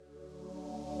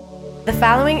The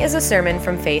following is a sermon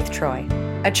from Faith Troy,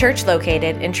 a church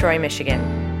located in Troy,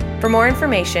 Michigan. For more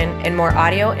information and more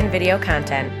audio and video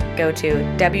content, go to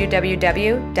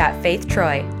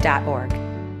www.faithtroy.org.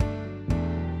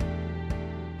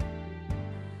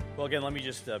 Well, again, let me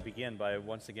just begin by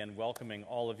once again welcoming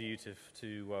all of you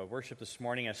to worship this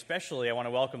morning. Especially, I want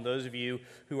to welcome those of you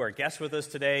who are guests with us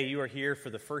today. You are here for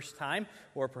the first time,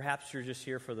 or perhaps you're just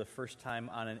here for the first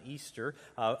time on an Easter.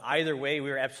 Either way,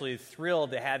 we are absolutely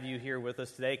thrilled to have you here with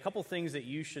us today. A couple things that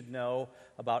you should know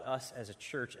about us as a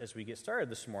church as we get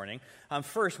started this morning.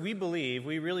 First, we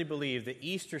really believe that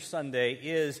Easter Sunday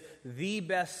is the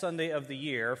best Sunday of the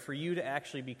year for you to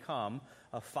actually become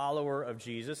a follower of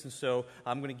Jesus, and so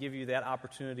I'm going to give you that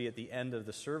opportunity at the end of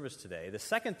the service today. The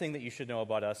second thing that you should know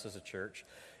about us as a church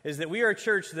is that we are a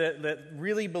church that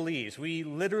really believes, we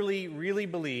literally really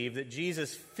believe that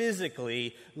Jesus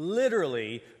physically,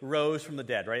 literally rose from the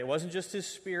dead, right? It wasn't just his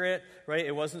spirit, right?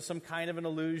 It wasn't some kind of an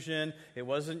illusion. It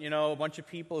wasn't, a bunch of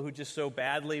people who just so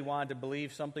badly wanted to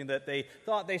believe something that they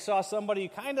thought they saw somebody who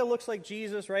kind of looks like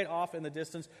Jesus right off in the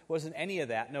distance. Wasn't any of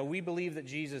that. No, we believe that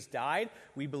Jesus died.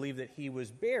 We believe that he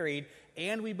was buried,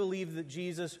 and we believe that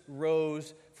Jesus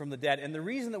rose from the dead. And the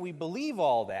reason that we believe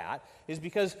all that is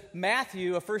because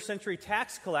Matthew, a first century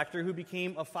tax collector who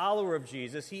became a follower of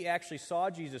Jesus, he actually saw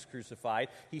Jesus crucified,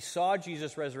 he saw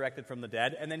Jesus resurrected from the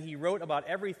dead, and then he wrote about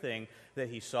everything that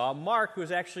he saw. Mark, who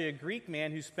was actually a Greek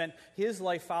man who spent his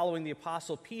life following the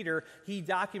apostle Peter, he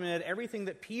documented everything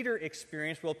that Peter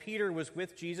experienced while Peter was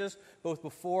with Jesus, both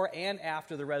before and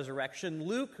after the resurrection.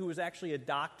 Luke, who was actually a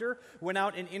doctor, went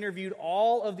out and interviewed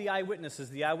all of the eyewitnesses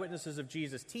of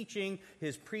Jesus' teaching,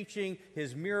 his preaching,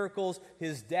 his miracles,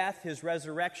 his death, his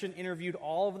resurrection, interviewed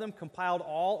all of them, compiled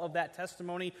all of that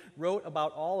testimony, wrote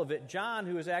about all of it. John,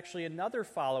 who is actually another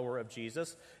follower of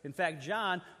Jesus, in fact,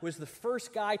 John was the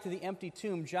first guy to the empty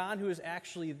tomb. John, who was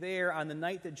actually there on the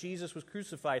night that Jesus was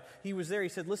crucified, he was there. He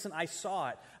said, listen, I saw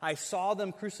it. I saw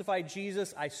them crucify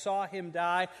Jesus. I saw him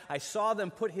die. I saw them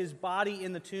put his body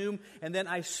in the tomb, and then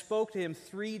I spoke to him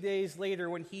 3 days later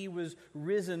when he was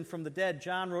risen from the dead.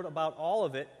 John wrote about all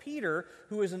of it. Peter,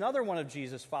 who is another one of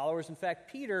Jesus' followers, in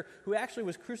fact, Peter, who actually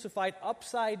was crucified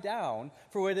upside down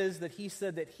for what it is that he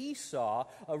said that he saw,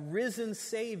 a risen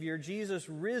Savior, Jesus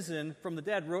risen from the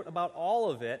dead, wrote about all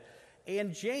of it.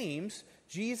 And James,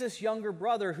 Jesus' younger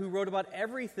brother, who wrote about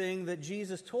everything that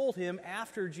Jesus told him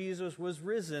after Jesus was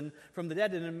risen from the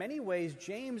dead. And in many ways,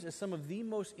 James is some of the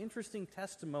most interesting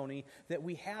testimony that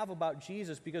we have about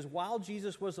Jesus, because while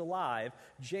Jesus was alive,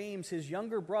 James, his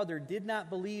younger brother, did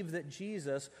not believe that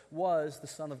Jesus was the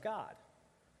Son of God.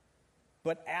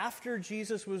 But after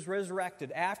Jesus was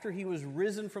resurrected, after he was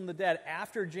risen from the dead,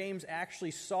 after James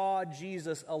actually saw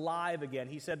Jesus alive again,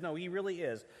 he said, no, he really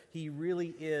is. He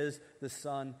really is the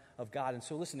Son of God. And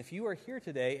so listen, if you are here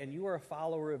today and you are a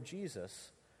follower of Jesus,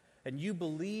 and you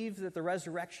believe that the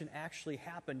resurrection actually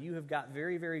happened, you have got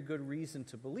very, very good reason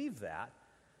to believe that.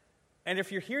 And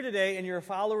if you're here today and you're a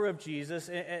follower of Jesus,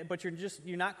 but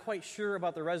you're not quite sure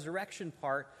about the resurrection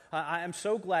part, I'm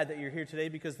so glad that you're here today,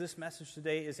 because this message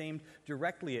today is aimed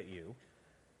directly at you.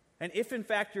 And if in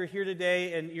fact you're here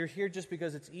today and you're here just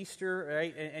because it's Easter,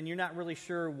 right, and you're not really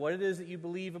sure what it is that you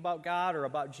believe about God or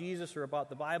about Jesus or about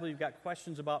the Bible, you've got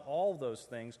questions about all of those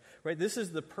things, right, this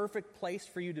is the perfect place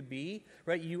for you to be,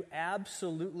 right? You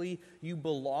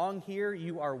belong here,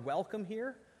 you are welcome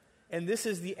here. And this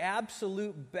is the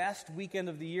absolute best weekend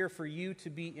of the year for you to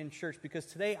be in church, because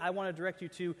today I want to direct you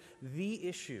to the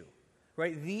issue,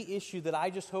 right? The issue that I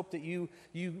just hope that you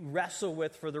wrestle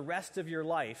with for the rest of your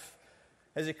life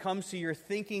as it comes to your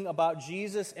thinking about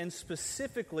Jesus, and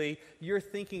specifically your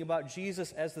thinking about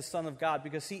Jesus as the Son of God.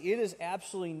 Because see, it is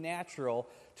absolutely natural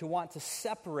to want to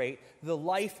separate the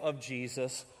life of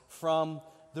Jesus from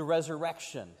the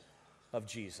resurrection of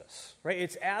Jesus, right?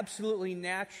 It's absolutely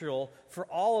natural for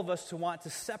all of us to want to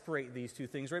separate these two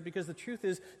things, right? Because the truth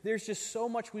is, there's just so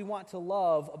much we want to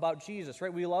love about Jesus,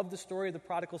 right? We love the story of the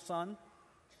prodigal son.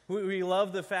 We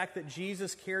love the fact that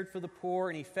Jesus cared for the poor,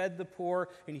 and he fed the poor,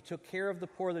 and he took care of the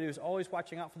poor, that he was always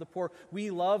watching out for the poor.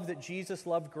 We love that Jesus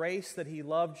loved grace, that he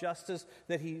loved justice,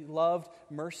 that he loved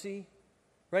mercy.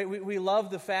 Right? We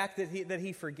love the fact that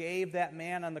he forgave that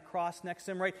man on the cross next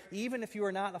to him, right? Even if you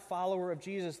are not a follower of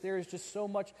Jesus, there is just so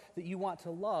much that you want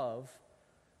to love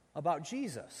about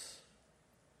Jesus.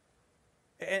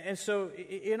 And so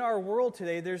in our world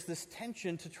today, there's this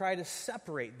tension to try to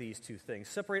separate these two things,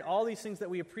 separate all these things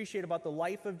that we appreciate about the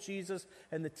life of Jesus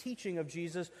and the teaching of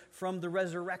Jesus from the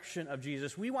resurrection of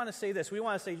Jesus. We want to say this. We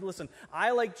want to say, listen,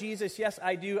 I like Jesus. Yes,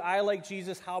 I do. I like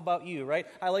Jesus. How about you, right?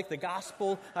 I like the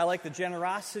gospel. I like the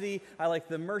generosity. I like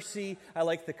the mercy. I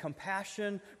like the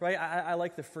compassion, right? I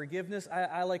like the forgiveness.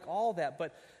 I like all that.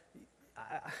 But,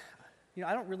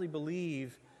 I don't really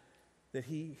believe that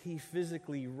he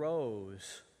physically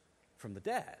rose from the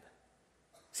dead.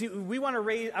 See, I want to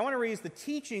raise the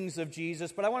teachings of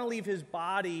Jesus, but I want to leave his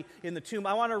body in the tomb.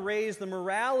 I want to raise the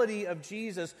morality of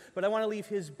Jesus, but I want to leave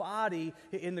his body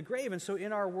in the grave. And so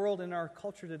in our world, in our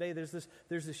culture today, there's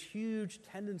this huge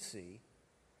tendency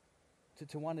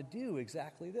to want to do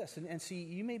exactly this. And see,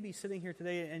 you may be sitting here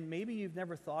today, and maybe you've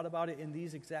never thought about it in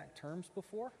these exact terms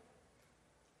before.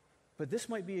 But this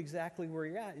might be exactly where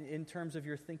you're at in terms of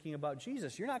your thinking about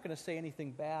Jesus. You're not going to say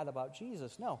anything bad about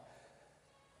Jesus, no.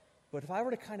 But if I were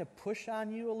to kind of push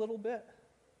on you a little bit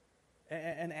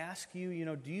and ask you,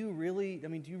 do you really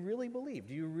believe?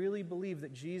 Do you really believe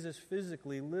that Jesus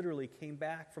physically, literally came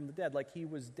back from the dead, like he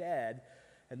was dead,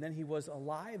 and then he was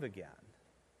alive again?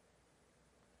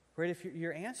 Right? If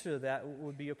your answer to that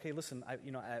would be, okay, listen,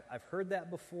 I've heard that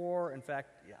before. In fact,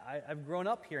 I've grown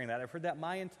up hearing that. I've heard that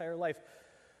my entire life.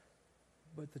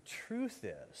 But the truth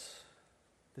is,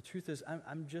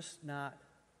 I'm just not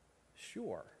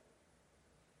sure.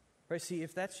 Right? See,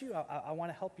 if that's you, I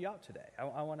want to help you out today.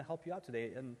 I want to help you out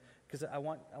today, and because I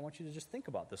want you to just think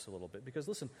about this a little bit. Because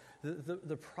listen,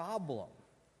 the problem,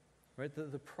 right?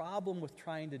 The problem with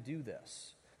trying to do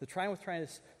this, the problem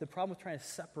with trying to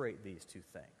separate these two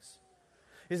things,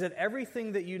 is that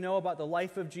everything that you know about the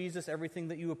life of Jesus, everything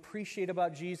that you appreciate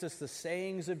about Jesus, the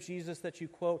sayings of Jesus that you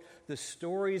quote, the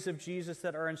stories of Jesus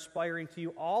that are inspiring to you,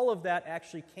 all of that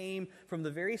actually came from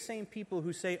the very same people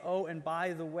who say, oh, and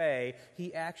by the way,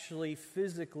 he actually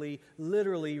physically,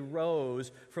 literally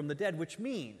rose from the dead, which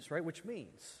means,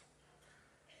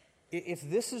 if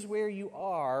this is where you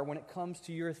are when it comes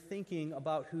to your thinking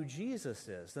about who Jesus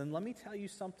is, then let me tell you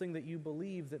something that you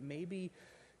believe that maybe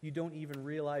you don't even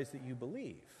realize that you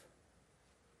believe.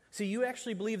 See, you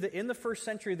actually believe that in the first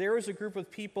century there was a group of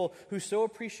people who so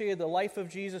appreciated the life of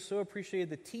Jesus, so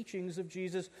appreciated the teachings of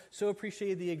Jesus, so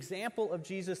appreciated the example of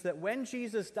Jesus, that when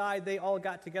Jesus died, they all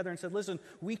got together and said, listen,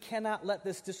 we cannot let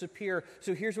this disappear,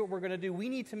 so here's what we're going to do. We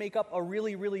need to make up a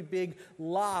really, really big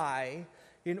lie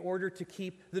in order to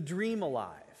keep the dream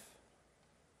alive.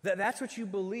 That's what you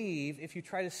believe if you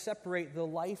try to separate the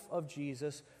life of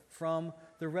Jesus from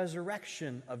the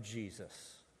resurrection of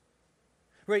Jesus.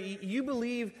 Right? You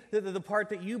believe the part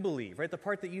that you believe, right? The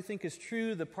part that you think is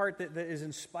true, the part that is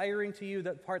inspiring to you,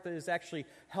 that part that is actually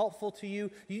helpful to you.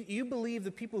 You believe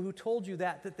the people who told you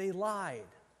that they lied.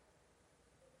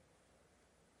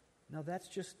 Now that's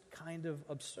just kind of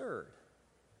absurd,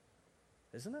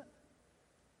 isn't it?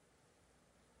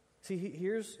 See,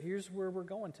 here's where we're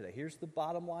going today. Here's the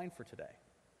bottom line for today.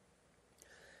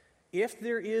 If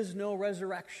there is no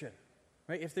resurrection,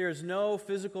 right? If there is no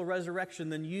physical resurrection,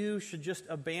 then you should just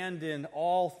abandon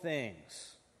all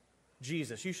things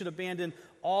Jesus. You should abandon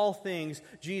all things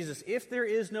Jesus. If there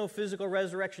is no physical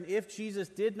resurrection, if Jesus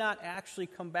did not actually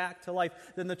come back to life,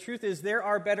 then the truth is there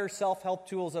are better self-help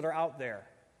tools that are out there.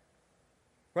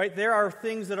 Right? There are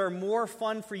things that are more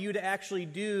fun for you to actually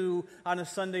do on a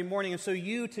Sunday morning. And so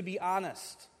you, to be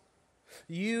honest,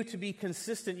 you, to be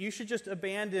consistent, you should just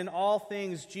abandon all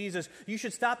things Jesus. You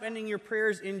should stop ending your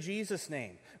prayers in Jesus'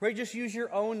 name. Right? Just use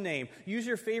your own name. Use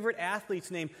your favorite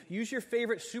athlete's name. Use your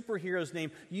favorite superhero's name.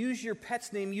 Use your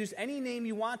pet's name. Use any name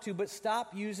you want to, but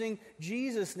stop using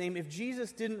Jesus' name. If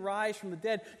Jesus didn't rise from the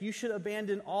dead, you should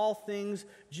abandon all things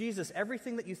Jesus.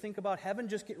 Everything that you think about heaven,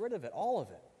 just get rid of it. All of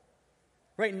it.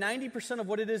 Right, 90% of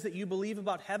what it is that you believe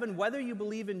about heaven, whether you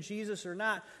believe in Jesus or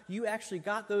not, you actually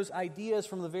got those ideas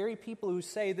from the very people who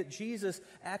say that Jesus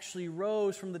actually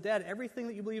rose from the dead. Everything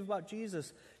that you believe about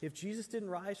Jesus, if Jesus didn't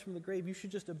rise from the grave, you should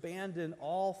just abandon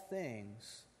all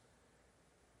things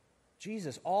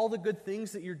Jesus. All the good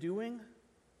things that you're doing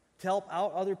to help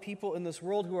out other people in this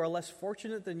world who are less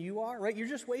fortunate than you are, right? You're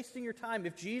just wasting your time.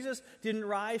 If Jesus didn't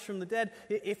rise from the dead,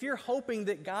 if you're hoping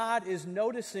that God is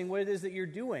noticing what it is that you're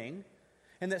doing,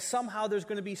 and that somehow there's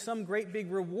going to be some great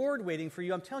big reward waiting for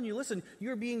you, I'm telling you, listen,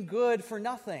 you're being good for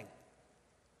nothing.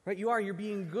 Right? You're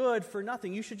being good for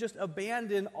nothing. You should just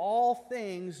abandon all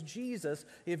things Jesus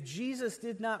if Jesus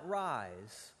did not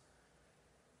rise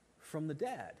from the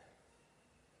dead.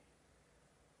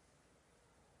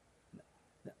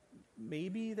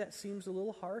 Maybe that seems a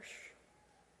little harsh.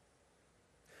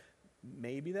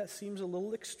 Maybe that seems a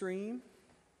little extreme.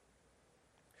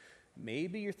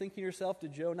 Maybe you're thinking to yourself,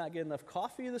 did Joe not get enough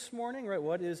coffee this morning? Right?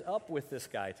 What is up with this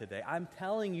guy today? I'm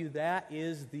telling you, that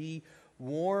is the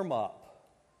warm-up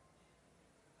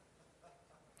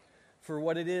for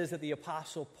what it is that the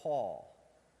Apostle Paul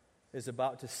is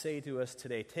about to say to us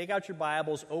today. Take out your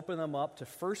Bibles, open them up to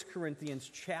 1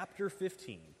 Corinthians chapter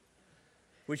 15,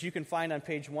 which you can find on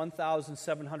page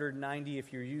 1790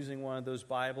 if you're using one of those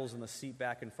Bibles in the seat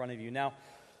back in front of you. Now,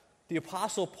 the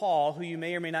Apostle Paul, who you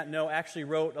may or may not know, actually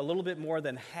wrote a little bit more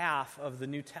than half of the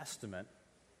New Testament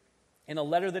in a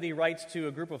letter that he writes to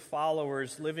a group of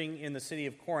followers living in the city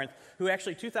of Corinth, who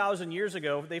actually 2,000 years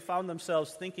ago, they found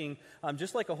themselves thinking,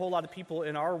 just like a whole lot of people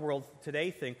in our world today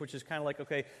think, which is kind of like,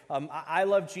 okay, I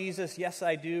love Jesus, yes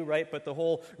I do, right? But the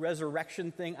whole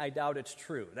resurrection thing, I doubt it's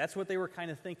true. That's what they were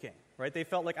kind of thinking, right? They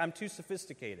felt like, I'm too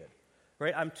sophisticated,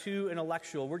 right? I'm too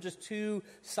intellectual. We're just too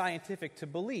scientific to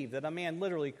believe that a man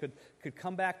literally could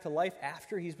come back to life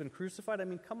after he's been crucified. I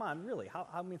mean, come on, really?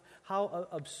 How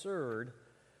absurd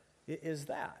is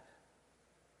that?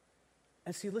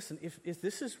 And see, listen, if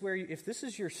this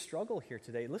is your struggle here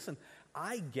today, listen,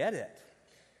 I get it.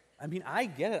 I mean, I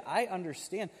get it. I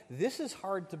understand. This is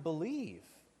hard to believe.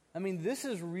 I mean, this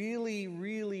is really,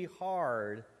 really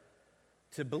hard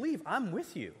to believe. I'm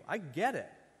with you. I get it.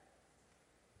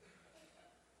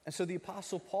 And so the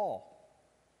Apostle Paul,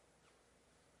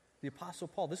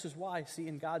 this is why, see,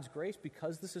 in God's grace,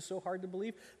 because this is so hard to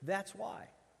believe, that's why.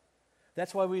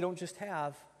 That's why we don't just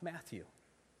have Matthew.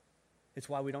 It's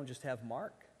why we don't just have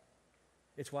Mark.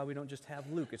 It's why we don't just have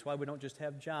Luke. It's why we don't just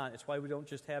have John. It's why we don't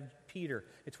just have Peter.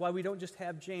 It's why we don't just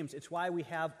have James. It's why we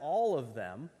have all of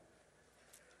them,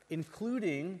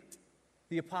 including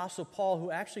the Apostle Paul, who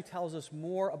actually tells us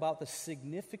more about the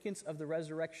significance of the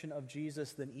resurrection of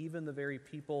Jesus than even the very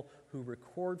people who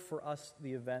record for us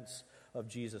the events of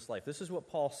Jesus' life. This is what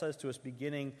Paul says to us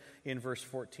beginning in verse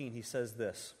 14. He says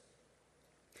this.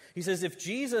 He says, if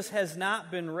Jesus has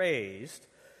not been raised,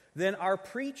 then our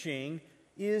preaching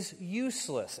is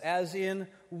useless, as in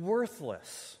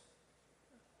worthless.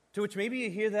 To which maybe you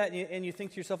hear that and you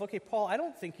think to yourself, okay, Paul, I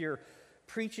don't think your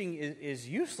preaching is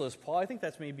useless, Paul. I think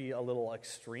that's maybe a little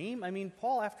extreme. I mean,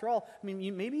 Paul, after all,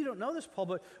 maybe you don't know this, Paul,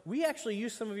 but we actually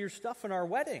used some of your stuff in our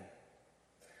wedding.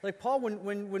 Like, Paul,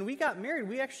 when we got married,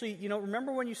 we actually,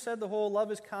 remember when you said the whole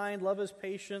love is kind, love is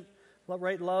patient,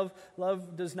 right? Love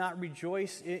does not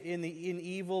rejoice in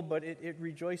evil, but it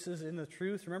rejoices in the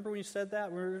truth. Remember when you said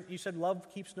that? You said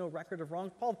love keeps no record of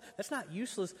wrongs. Paul, that's not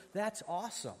useless. That's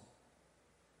awesome.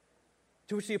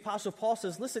 To which the Apostle Paul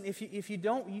says, listen, if you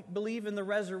don't believe in the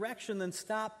resurrection, then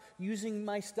stop using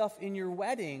my stuff in your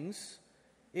weddings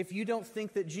if you don't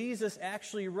think that Jesus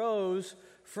actually rose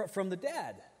from the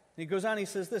dead. And he goes on, he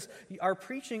says this, our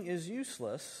preaching is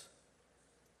useless,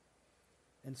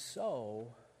 and so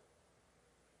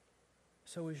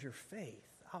is your faith.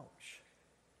 Ouch.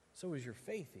 So is your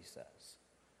faith, he says.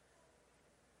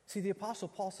 See, the Apostle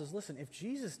Paul says, listen, if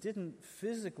Jesus didn't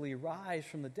physically rise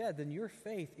from the dead, then your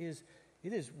faith is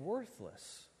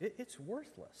worthless. It's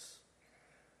worthless.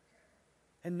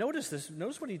 And notice this.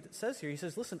 Notice what he says here. He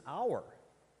says, listen,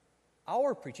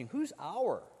 our preaching. Who's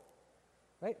our?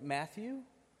 Right? Matthew,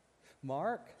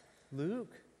 Mark,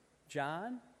 Luke,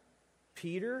 John,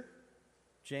 Peter,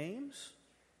 James.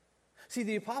 See,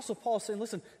 the Apostle Paul is saying,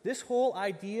 listen, this whole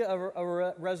idea of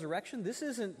a resurrection, this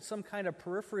isn't some kind of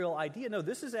peripheral idea. No,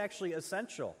 this is actually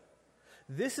essential.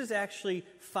 This is actually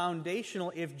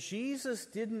foundational. If Jesus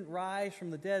didn't rise from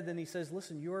the dead, then he says,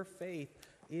 listen, your faith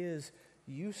is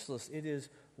useless. It is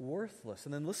worthless.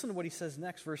 And then listen to what he says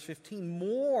next, verse 15.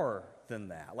 More than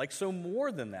that.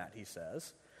 More than that, he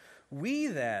says. We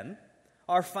then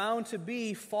are found to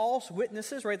be false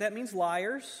witnesses, right? That means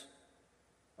liars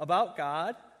about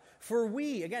God. For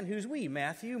we, again, who's we?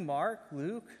 Matthew, Mark,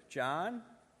 Luke, John,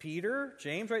 Peter,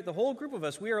 James, right? The whole group of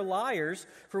us, we are liars,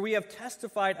 for we have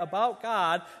testified about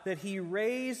God that he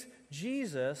raised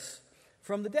Jesus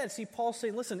from the dead. See, Paul's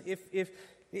saying, listen,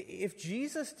 if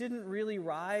Jesus didn't really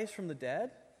rise from the dead,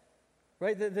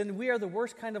 right, then we are the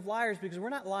worst kind of liars, because we're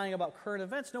not lying about current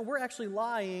events. No, we're actually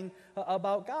lying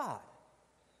about God.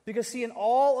 Because, see, in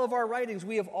all of our writings,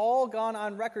 we have all gone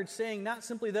on record saying not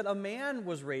simply that a man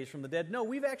was raised from the dead. No,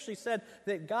 we've actually said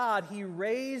that God, he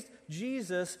raised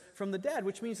Jesus from the dead,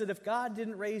 which means that if God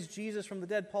didn't raise Jesus from the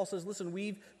dead, Paul says, listen,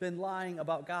 we've been lying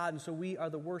about God, and so we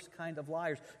are the worst kind of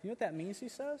liars. You know what that means, he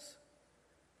says?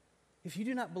 If you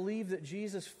do not believe that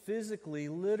Jesus physically,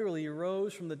 literally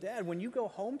rose from the dead, when you go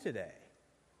home today,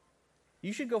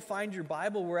 you should go find your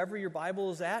Bible wherever your Bible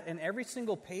is at, and every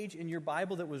single page in your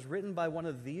Bible that was written by one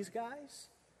of these guys,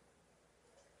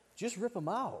 just rip them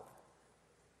out.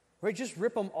 Right? Just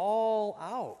rip them all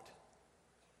out.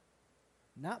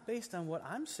 not based on what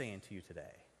I'm saying to you today,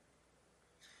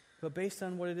 but based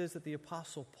on what it is that the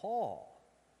Apostle Paul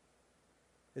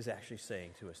is actually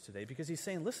saying to us today. Because he's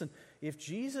saying, listen, if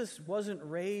Jesus wasn't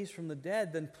raised from the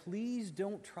dead, then please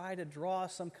don't try to draw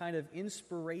some kind of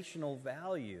inspirational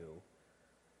value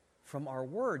from our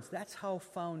words. That's how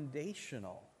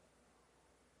foundational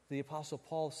the Apostle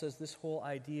Paul says this whole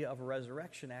idea of a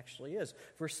resurrection actually is.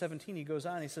 Verse 17, he goes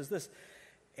on, he says this,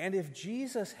 and if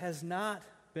Jesus has not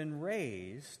been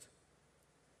raised,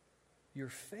 your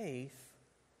faith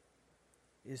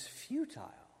is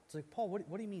futile. It's like, Paul,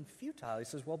 what do you mean futile? He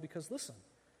says, well, because listen,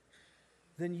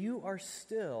 then you're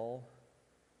still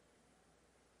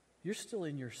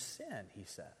in your sin, he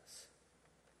says.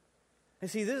 And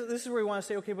see, this is where we want to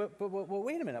say, okay, but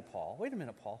wait a minute, Paul. Wait a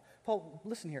minute, Paul. Paul,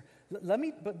 listen here. Let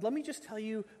me just tell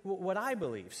you what I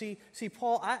believe. See,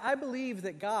 Paul, I believe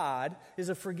that God is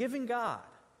a forgiving God.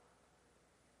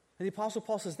 And the Apostle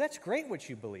Paul says, that's great what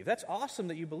you believe. That's awesome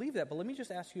that you believe that, but let me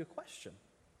just ask you a question.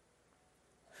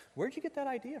 Where'd you get that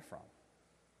idea from?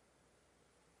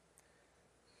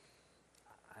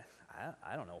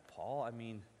 I don't know, Paul. I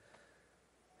mean,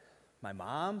 my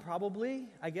mom probably,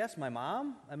 I guess, my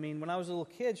mom. I mean, when I was a little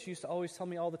kid, she used to always tell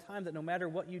me all the time that no matter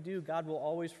what you do, God will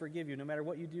always forgive you. No matter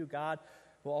what you do, God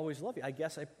will always love you. I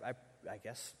guess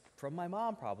from my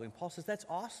mom probably. And Paul says, that's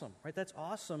awesome, right? That's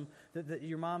awesome that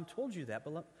your mom told you that.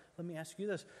 But let me ask you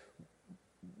this.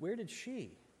 Where did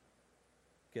she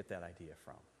get that idea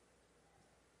from?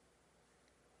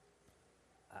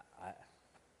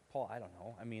 Paul, I don't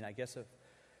know. I mean, I guess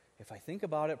if I think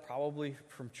about it, probably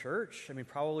from church. I mean,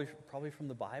 probably from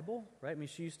the Bible, right? I mean,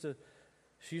 she used to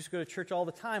go to church all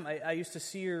the time. I used to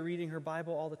see her reading her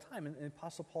Bible all the time. And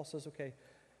Apostle Paul says, okay,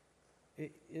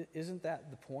 isn't that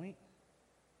the point?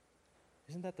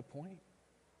 Isn't that the point?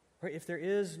 Right? If there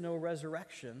is no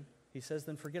resurrection, he says,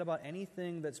 then forget about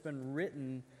anything that's been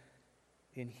written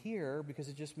in here, because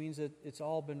it just means that it's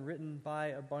all been written by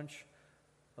a bunch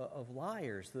of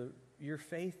liars. Your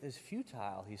faith is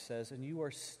futile, he says, and you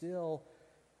are still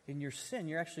in your sin.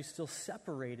 You're actually still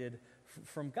separated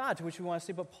from God. To which we want to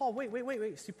say, but Paul,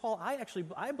 wait. See, Paul,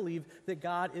 I believe that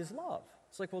God is love.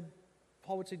 It's like, well,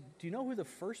 Paul would say, do you know who the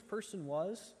first person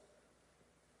was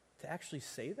to actually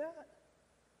say that?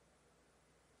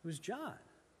 It was John.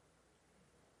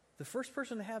 The first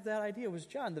person to have that idea was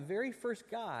John, the very first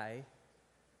guy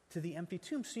to the empty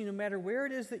tomb. See, no matter where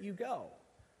it is that you go,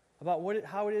 about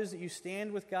how it is that you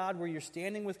stand with God, where your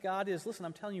standing with God is, listen,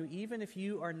 I'm telling you, even if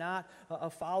you are not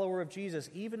a follower of Jesus,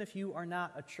 even if you are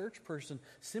not a church person,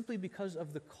 simply because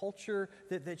of the culture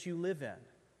that you live in,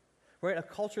 right? A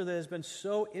culture that has been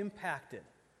so impacted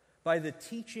by the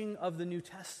teaching of the New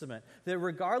Testament, that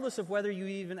regardless of whether you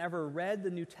even ever read the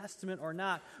New Testament or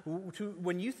not,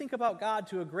 when you think about God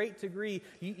to a great degree,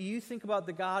 you think about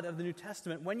the God of the New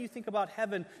Testament. When you think about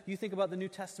heaven, you think about the New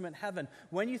Testament heaven.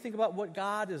 When you think about what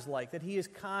God is like, that He is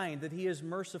kind, that He is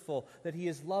merciful, that He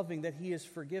is loving, that He is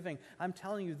forgiving, I'm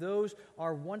telling you, those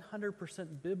are 100%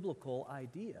 biblical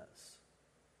ideas.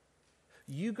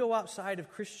 You go outside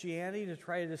of Christianity to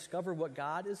try to discover what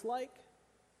God is like,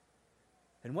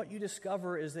 and what you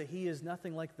discover is that He is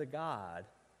nothing like the God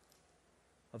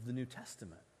of the New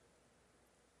Testament.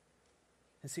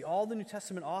 And see, all the New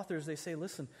Testament authors, they say,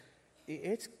 listen,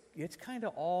 it's kind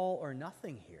of all or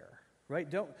nothing here, right?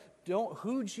 Don't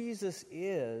who Jesus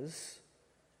is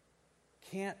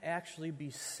can't actually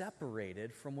be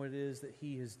separated from what it is that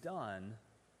He has done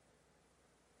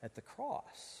at the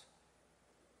cross.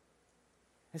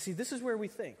 And see, this is where we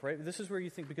think, right? This is where you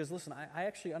think, because listen, I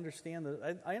actually understand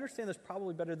that. I understand this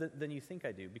probably better than you think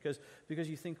I do, because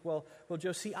you think, well,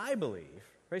 Joe, see, I believe,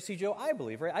 right? See, Joe, I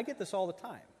believe, right? I get this all the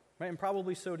time, right? And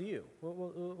probably so do you.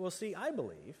 Well, see, I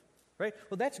believe, right?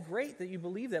 Well, that's great that you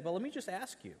believe that, but let me just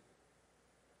ask you,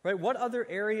 right? What other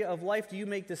area of life do you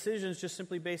make decisions just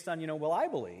simply based on, well, I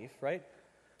believe, right?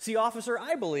 See, officer,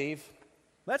 I believe.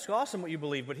 That's awesome what you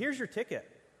believe, but here's your ticket,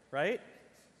 right?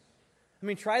 I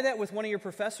mean, try that with one of your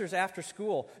professors after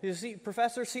school. You see,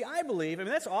 professor, see, I believe. I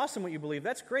mean, that's awesome what you believe.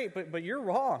 That's great, but you're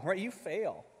wrong, right? You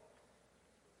fail.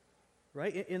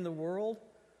 Right? In the world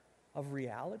of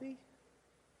reality,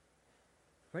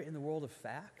 right? In the world of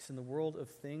facts, in the world of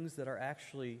things that are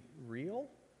actually real,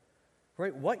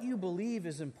 right? What you believe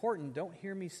is important. Don't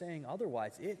hear me saying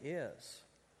otherwise. It is.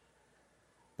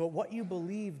 But what you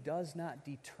believe does not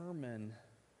determine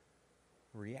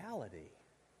reality.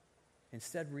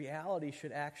 Instead, reality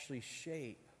should actually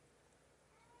shape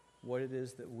what it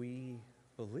is that we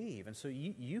believe. And so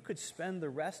you could spend the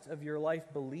rest of your life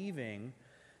believing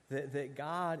that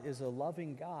God is a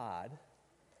loving God,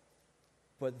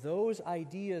 But those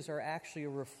ideas are actually a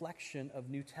reflection of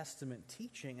New Testament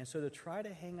teaching. And so to try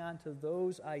to hang on to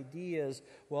those ideas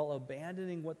while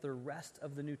abandoning what the rest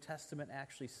of the New Testament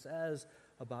actually says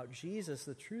about Jesus,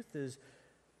 the truth is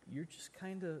you're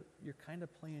kind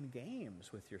of playing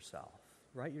games with yourself,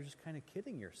 right? You're just kind of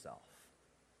kidding yourself.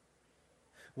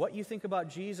 What you think about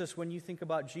Jesus when you think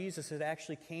about Jesus, it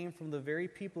actually came from the very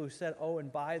people who said, oh,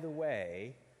 and by the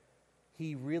way,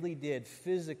 he really did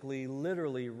physically,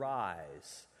 literally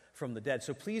rise from the dead.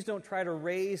 So please don't try to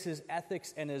raise his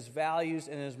ethics and his values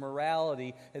and his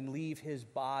morality and leave his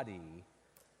body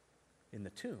in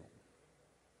the tomb.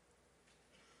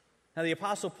 Now, the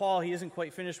Apostle Paul, he isn't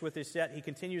quite finished with this yet. He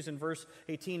continues in verse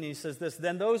 18, and he says this,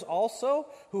 "Then those also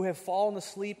who have fallen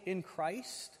asleep in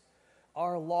Christ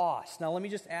are lost." Now, let me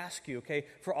just ask you, okay,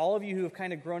 for all of you who have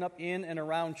kind of grown up in and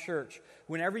around church,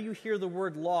 whenever you hear the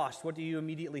word lost, what do you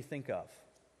immediately think of?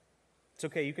 It's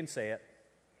okay, you can say it.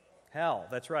 Hell,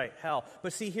 that's right, hell.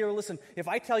 But see here, listen, if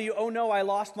I tell you, oh no, I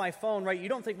lost my phone, right, you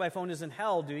don't think my phone is in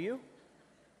hell, do you?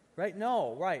 Right?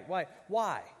 No, right, why?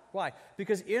 Why?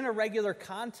 Because in a regular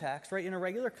context, right,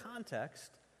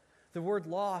 the word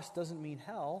lost doesn't mean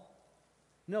hell.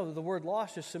 No, the word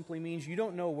lost just simply means you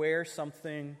don't know where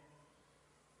something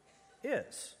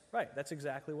is. Right, that's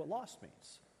exactly what lost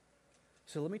means.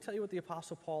 So let me tell you what the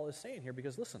Apostle Paul is saying here,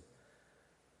 because listen,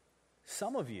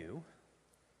 some of you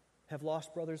have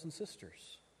lost brothers and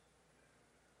sisters.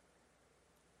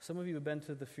 Some of you have been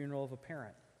to the funeral of a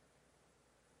parent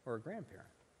or a grandparent.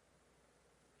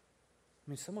 I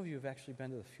mean, some of you have actually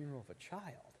been to the funeral of a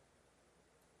child.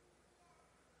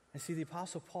 And see, the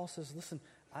Apostle Paul says, listen,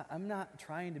 I'm not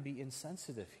trying to be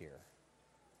insensitive here.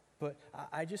 But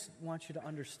I just want you to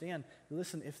understand,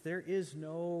 listen, if there is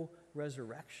no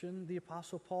resurrection, the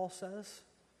Apostle Paul says,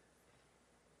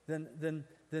 then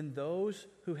those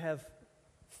who have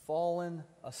fallen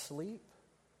asleep,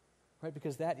 right,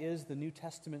 because that is the New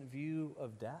Testament view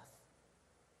of death,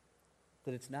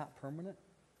 that it's not permanent,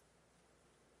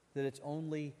 that it's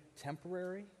only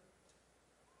temporary.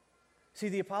 See,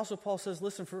 the Apostle Paul says,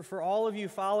 listen, for all of you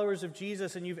followers of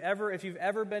Jesus, and if you've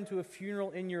ever been to a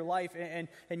funeral in your life,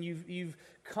 and you've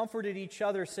comforted each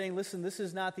other saying, listen, this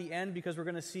is not the end because we're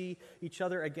going to see each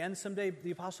other again someday,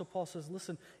 the Apostle Paul says,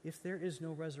 listen, if there is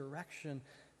no resurrection,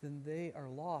 then they are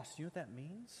lost. You know what that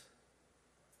means?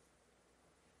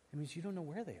 It means you don't know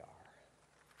where they are.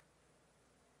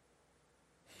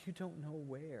 You don't know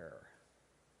where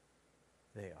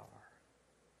they are.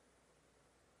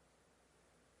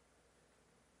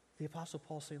 The Apostle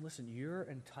Paul is saying, listen, your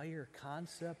entire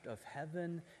concept of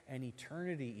heaven and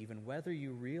eternity, even whether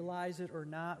you realize it or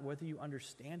not, whether you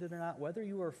understand it or not, whether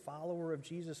you are a follower of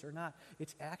Jesus or not,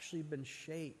 it's actually been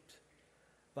shaped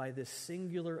by this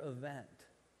singular event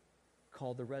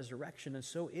called the resurrection. And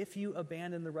so if you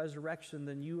abandon the resurrection,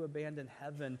 then you abandon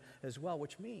heaven as well,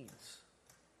 which means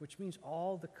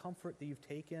all the comfort that you've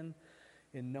taken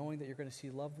in knowing that you're going to see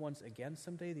loved ones again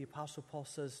someday, the Apostle Paul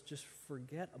says, just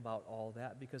forget about all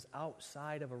that, because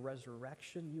outside of a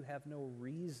resurrection, you have no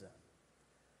reason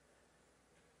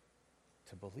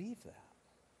to believe that.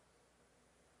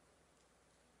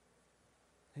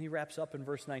 And he wraps up in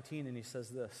verse 19 and he says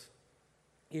this,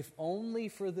 if only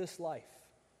for this life,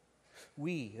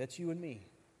 we, that's you and me,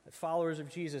 followers of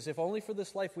Jesus, if only for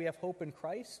this life we have hope in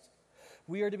Christ,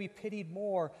 we are to be pitied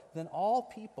more than all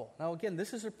people. Now again,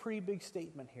 this is a pretty big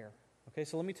statement here. Okay,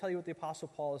 so let me tell you what the Apostle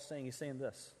Paul is saying. He's saying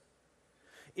this.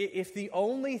 If the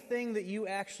only thing that you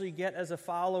actually get as a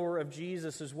follower of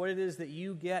Jesus is what it is that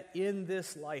you get in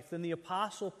this life, then the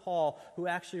Apostle Paul, who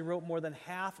actually wrote more than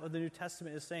half of the New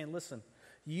Testament, is saying, listen,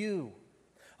 you,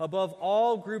 above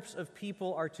all groups of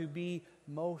people, are to be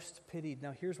most pitied.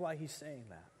 Now here's why he's saying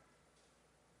that.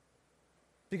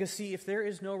 Because see, if there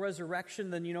is no resurrection,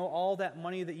 then you know all that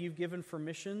money that you've given for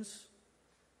missions,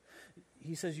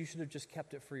 he says you should have just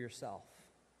kept it for yourself.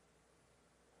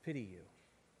 Pity you.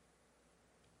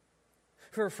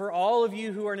 For all of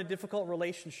you who are in a difficult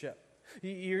relationship,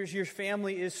 your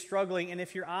family is struggling, and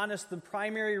if you're honest, the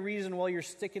primary reason why you're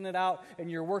sticking it out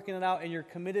and you're working it out and you're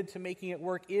committed to making it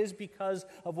work is because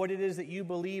of what it is that you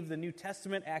believe the New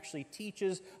Testament actually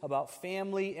teaches about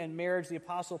family and marriage. The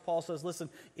Apostle Paul says, listen,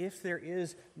 if there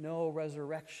is no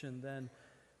resurrection, then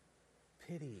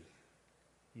pity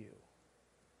you.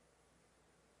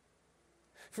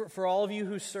 For all of you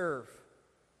who serve,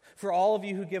 for all of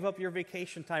you who give up your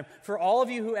vacation time, for all of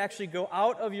you who actually go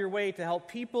out of your way to help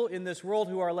people in this world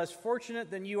who are less fortunate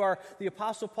than you are, the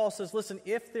Apostle Paul says, listen,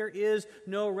 if there is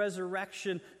no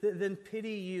resurrection, then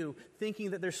pity you,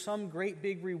 thinking that there's some great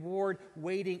big reward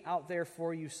waiting out there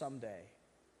for you someday.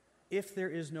 If there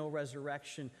is no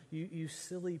resurrection, you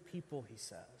silly people, he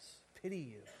says, pity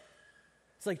you.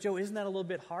 It's like, Joe, isn't that a little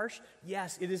bit harsh?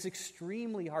 Yes, it is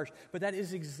extremely harsh. But that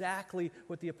is exactly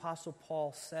what the Apostle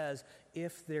Paul says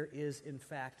if there is, in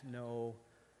fact, no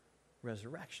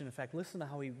resurrection. In fact, listen to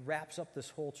how he wraps up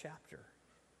this whole chapter.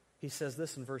 He says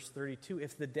this in verse 32,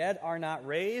 if the dead are not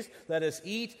raised, let us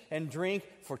eat and drink,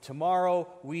 for tomorrow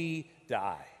we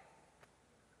die.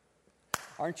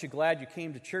 Aren't you glad you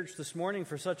came to church this morning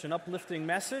for such an uplifting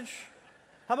message?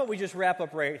 How about we just wrap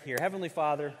up right here? Heavenly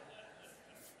Father,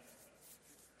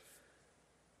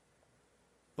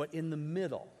 but in the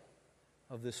middle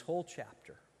of this whole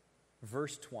chapter,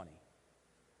 verse 20,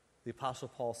 the Apostle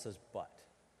Paul says, but.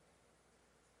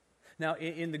 Now,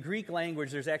 in the Greek language,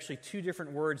 there's actually two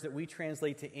different words that we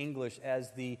translate to English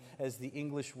as the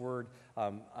English word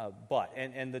but.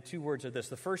 And the two words are this.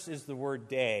 The first is the word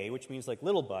day, which means like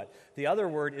little but. The other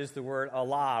word is the word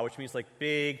Allah, which means like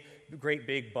big, great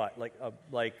big but,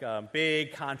 like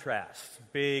big contrast,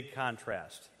 big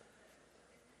contrast.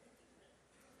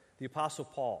 The Apostle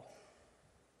Paul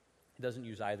doesn't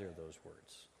use either of those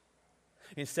words.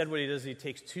 Instead, what he does is he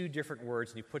takes two different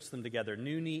words and he puts them together,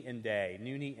 nuni and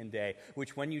day,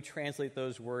 which when you translate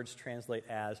those words, translate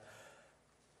as,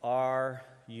 are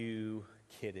you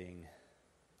kidding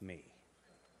me?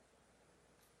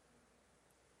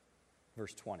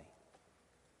 Verse 20.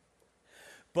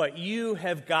 But you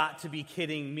have got to be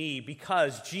kidding me,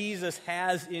 because Jesus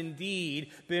has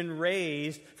indeed been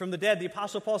raised from the dead. The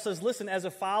Apostle Paul says, listen, as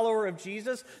a follower of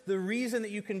Jesus, the reason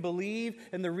that you can believe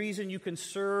and the reason you can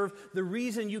serve, the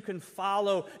reason you can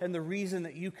follow and the reason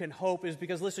that you can hope is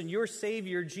because, listen, your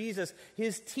Savior, Jesus,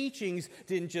 his teachings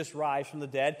didn't just rise from the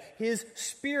dead. His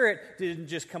spirit didn't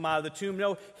just come out of the tomb.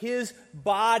 No, his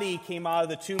body came out of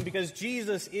the tomb because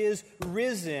Jesus is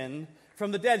risen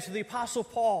from the dead. So the Apostle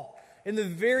Paul, in the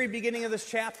very beginning of this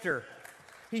chapter,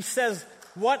 he says,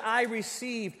 what I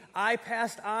received, I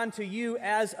passed on to you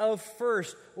as of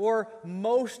first or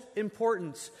most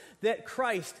importance, that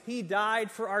Christ, he died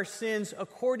for our sins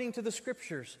according to the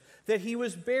Scriptures, that he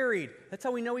was buried. That's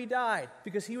how we know he died,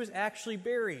 because he was actually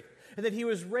buried. And that he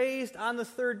was raised on the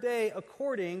third day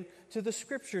according to the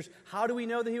Scriptures. How do we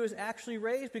know that he was actually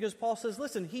raised? Because Paul says,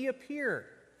 listen, he appeared.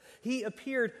 He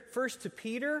appeared first to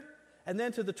Peter, and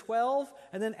then to the 12,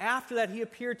 and then after that he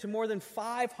appeared to more than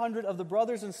 500 of the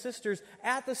brothers and sisters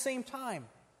at the same time,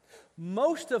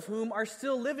 most of whom are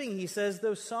still living, he says,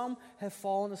 though some have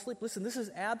fallen asleep. Listen, this is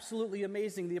absolutely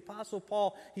amazing. The Apostle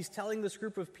Paul, he's telling this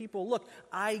group of people, look,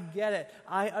 I get it.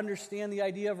 I understand the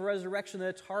idea of a resurrection, that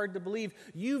it's hard to believe.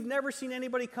 You've never seen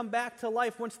anybody come back to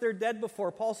life once they're dead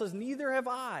before. Paul says, neither have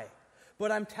I.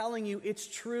 But I'm telling you, it's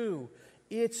true.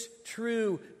 It's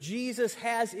true. Jesus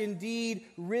has indeed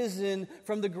risen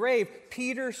from the grave.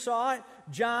 Peter saw it.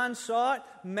 John saw it.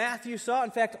 Matthew saw it.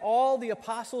 In fact, all the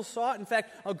apostles saw it. In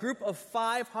fact, a group of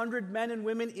 500 men and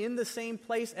women in the same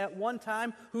place at one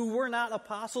time who were not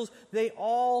apostles, they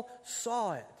all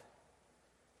saw it.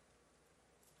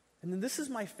 And then this is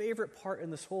my favorite part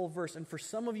in this whole verse. And for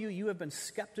some of you, you have been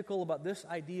skeptical about this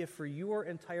idea for your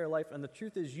entire life. And the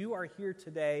truth is, you are here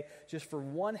today just for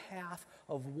one half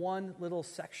of one little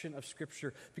section of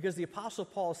Scripture. Because the Apostle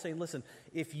Paul is saying, listen,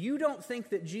 if you don't think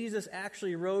that Jesus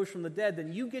actually rose from the dead,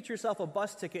 then you get yourself a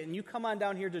bus ticket and you come on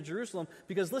down here to Jerusalem.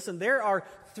 Because listen, there are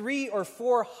 300 or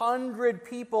 400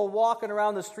 people walking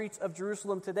around the streets of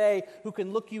Jerusalem today who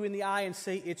can look you in the eye and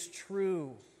say, it's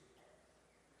true.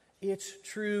 It's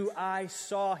true, I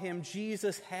saw him.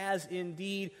 Jesus has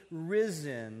indeed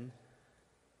risen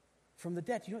from the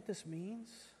dead. Do you know what this means?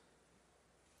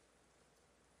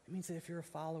 It means that if you're a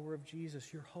follower of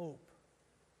Jesus, your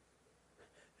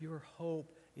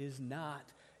hope is not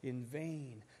in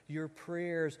vain. Your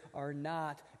prayers are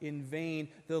not in vain.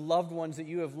 The loved ones that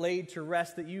you have laid to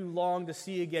rest, that you long to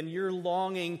see again, your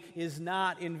longing is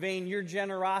not in vain. Your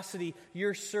generosity,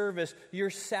 your service, your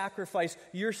sacrifice,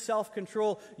 your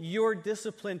self-control, your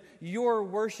discipline, your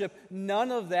worship,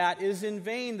 none of that is in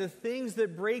vain. The things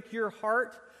that break your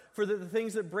heart, for the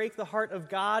things that break the heart of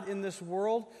God in this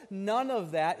world, none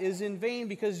of that is in vain,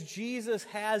 because Jesus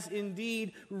has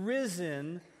indeed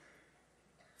risen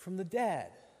from the dead.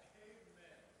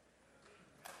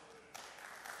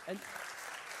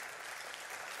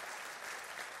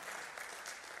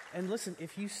 And listen,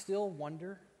 if you still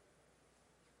wonder,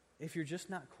 if you're just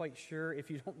not quite sure, if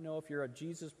you don't know if you're a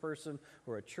Jesus person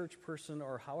or a church person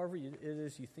or however it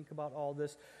is you think about all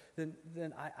this, then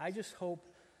I just hope,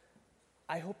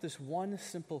 this one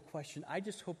simple question, I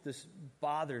just hope this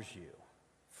bothers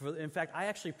you. In fact, I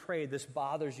actually pray this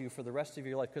bothers you for the rest of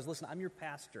your life, because listen, I'm your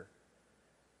pastor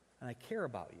and I care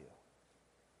about you.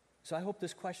 So I hope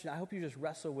you just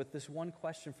wrestle with this one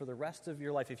question for the rest of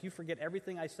your life. If you forget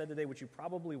everything I said today, which you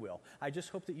probably will, I just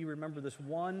hope that you remember this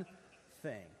one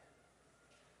thing.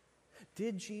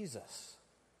 Did he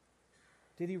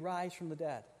rise from the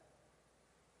dead?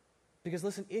 Because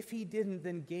listen, if he didn't,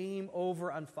 then game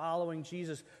over on following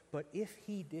Jesus. But if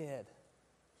he did,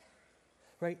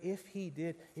 right, if he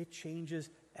did, it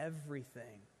changes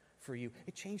everything for you.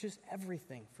 It changes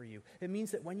everything for you. It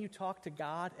means that when you talk to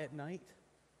God at night,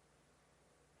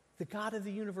 the God of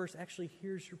the universe actually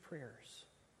hears your prayers.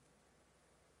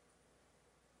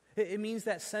 It means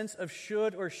that sense of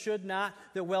should or should not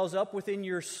that wells up within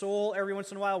your soul every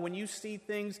once in a while. When you see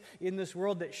things in this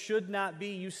world that should not be,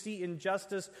 you see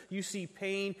injustice, you see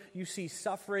pain, you see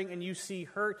suffering, and you see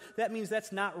hurt. That means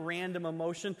that's not random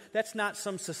emotion. That's not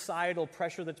some societal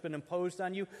pressure that's been imposed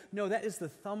on you. No, that is the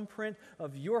thumbprint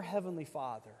of your Heavenly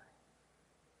Father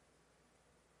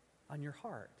on your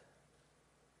heart.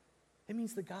 It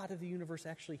means the God of the universe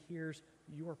actually hears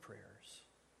your prayers.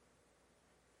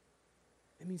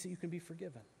 It means that you can be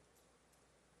forgiven.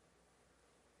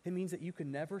 It means that you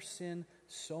can never sin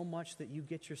so much that you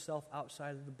get yourself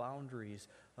outside of the boundaries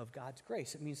of God's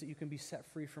grace. It means that you can be set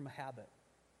free from a habit.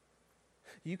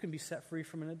 You can be set free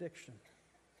from an addiction.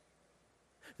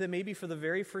 That maybe for the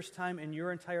very first time in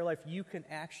your entire life, you can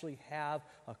actually have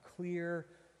a clear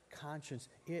conscience.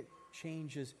 It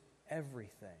changes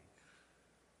everything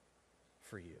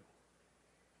for you.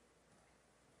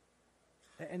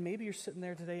 And maybe you're sitting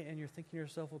there today and you're thinking to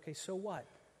yourself, okay, so what?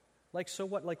 So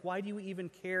what? Why do you even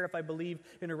care if I believe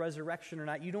in a resurrection or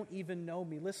not? You don't even know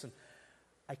me. Listen,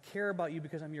 I care about you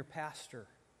because I'm your pastor.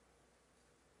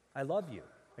 I love you.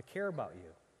 I care about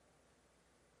you.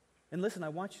 And listen, I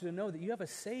want you to know that you have a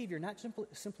Savior, not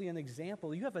simply an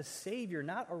example. You have a Savior,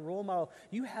 not a role model.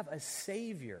 You have a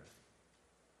Savior,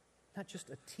 not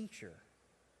just a teacher.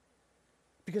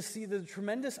 Because, see, the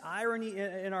tremendous irony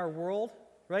in our world,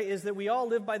 right, is that we all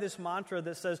live by this mantra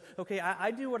that says, okay,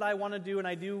 I do what I want to do, and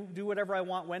I do whatever I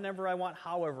want, whenever I want,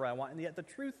 however I want. And yet the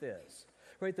truth is,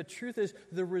 right, the truth is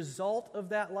the result of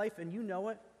that life, and you know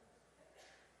it,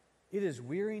 it is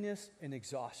weariness and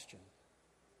exhaustion.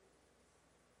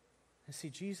 And see,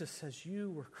 Jesus says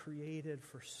you were created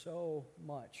for so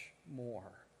much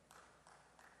more.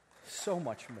 So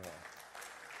much more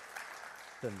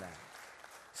than that.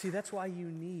 See, that's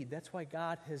why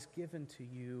God has given to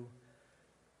you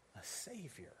a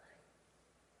Savior.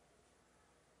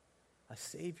 A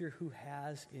Savior who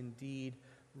has indeed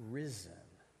risen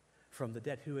from the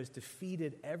dead, who has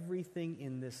defeated everything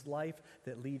in this life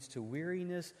that leads to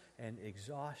weariness and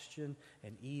exhaustion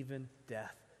and even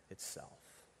death itself.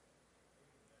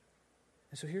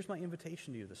 And so here's my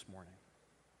invitation to you this morning.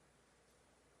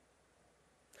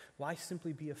 Why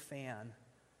simply be a fan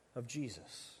of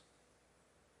Jesus?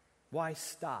 Why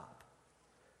stop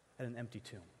at an empty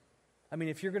tomb? I mean,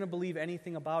 if you're going to believe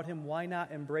anything about him, why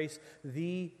not embrace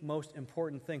the most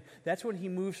important thing? That's when he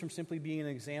moves from simply being an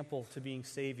example to being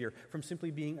Savior, from simply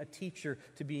being a teacher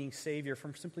to being Savior,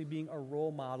 from simply being a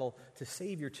role model to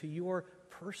Savior, to your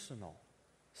personal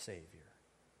Savior.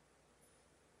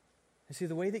 And see,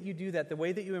 the way that you do that, the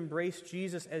way that you embrace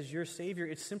Jesus as your Savior,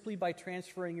 it's simply by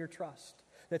transferring your trust.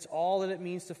 That's all that it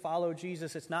means to follow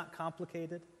Jesus. It's not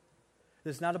complicated.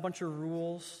 There's not a bunch of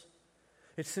rules.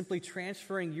 It's simply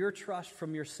transferring your trust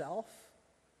from yourself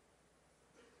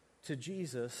to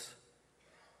Jesus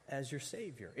as your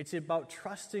Savior. It's about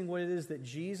trusting what it is that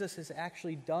Jesus has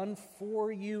actually done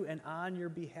for you and on your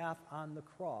behalf on the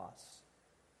cross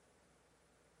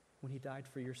when he died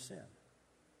for your sin.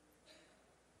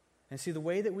 And see, the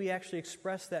way that we actually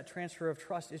express that transfer of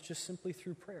trust is just simply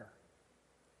through prayer.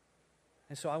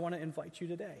 And so I want to invite you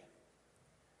today.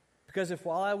 Because if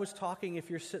while I was talking, if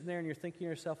you're sitting there and you're thinking to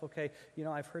yourself, okay,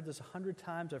 I've heard this 100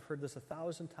 times, I've heard this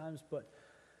 1,000 times, but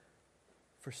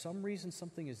for some reason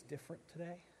something is different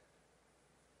today.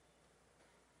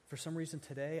 For some reason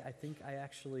today, I think I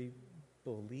actually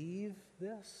believe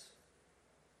this.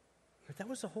 But that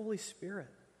was the Holy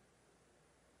Spirit.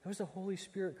 That was the Holy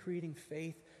Spirit creating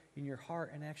faith in your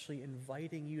heart and actually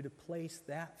inviting you to place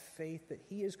that faith that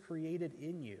he has created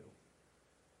in you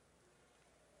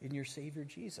in your Savior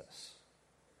Jesus.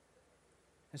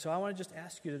 And so I want to just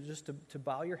ask you to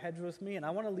bow your heads with me, and I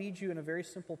want to lead you in a very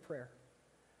simple prayer.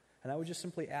 And I would just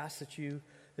simply ask that you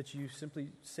simply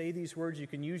say these words. You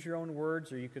can use your own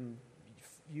words or you can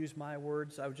use my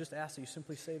words. I would just ask that you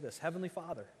simply say this. Heavenly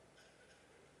Father,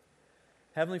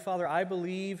 I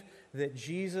believe that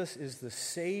Jesus is the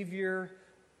Savior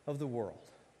of the world.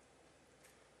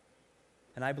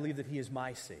 And I believe that he is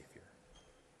my Savior.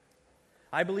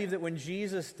 I believe that when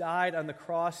Jesus died on the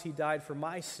cross, he died for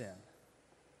my sin.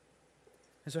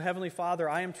 And so, Heavenly Father,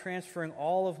 I am transferring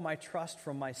all of my trust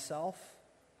from myself.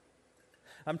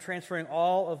 I'm transferring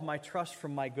all of my trust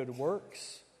from my good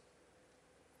works.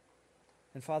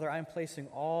 And Father, I'm placing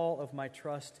all of my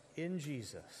trust in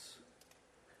Jesus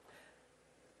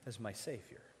as my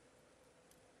Savior.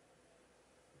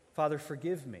 Father,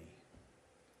 forgive me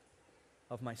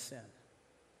of my sin.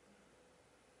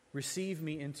 Receive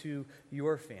me into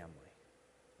your family.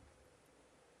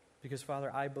 Because,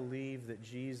 Father, I believe that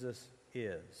Jesus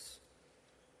is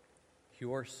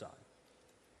your Son,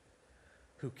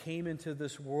 who came into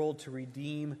this world to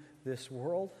redeem this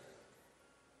world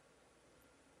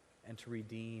and to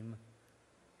redeem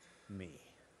me.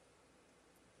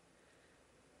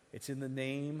 It's in the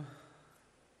name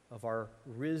of our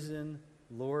risen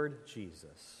Lord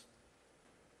Jesus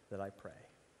that I pray.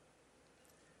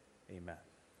 Amen.